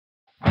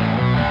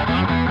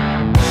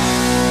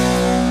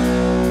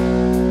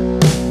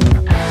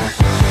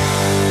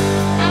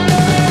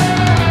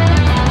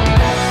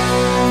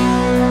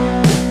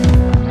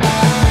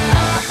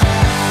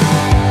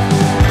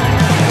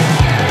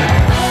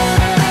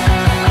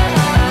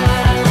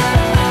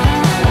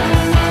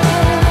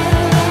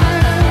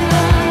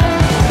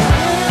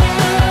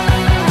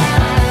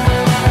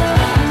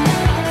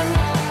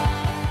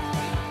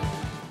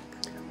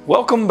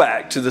Welcome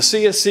back to the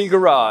CSC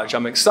Garage.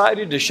 I'm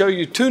excited to show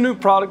you two new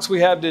products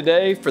we have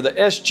today for the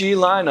SG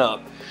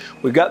lineup.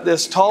 We've got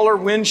this taller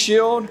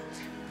windshield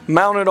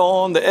mounted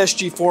on the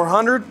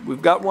SG400.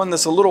 We've got one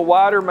that's a little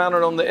wider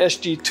mounted on the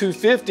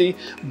SG250.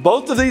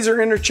 Both of these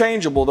are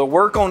interchangeable. They'll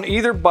work on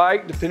either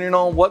bike depending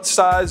on what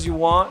size you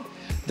want.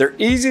 They're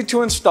easy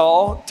to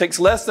install, takes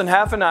less than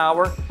half an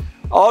hour.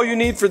 All you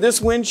need for this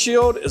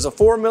windshield is a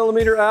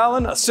 4mm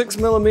Allen, a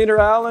 6mm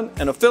Allen,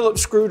 and a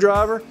Phillips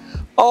screwdriver.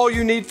 All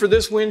you need for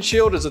this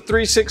windshield is a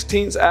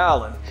 3/16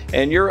 Allen,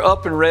 and you're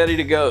up and ready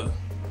to go.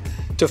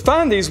 To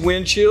find these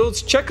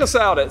windshields, check us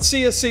out at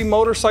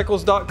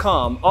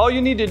cscmotorcycles.com. All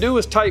you need to do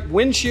is type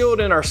windshield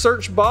in our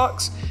search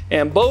box,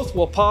 and both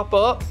will pop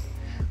up.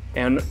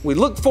 And we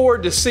look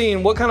forward to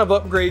seeing what kind of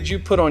upgrades you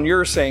put on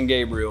your San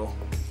Gabriel.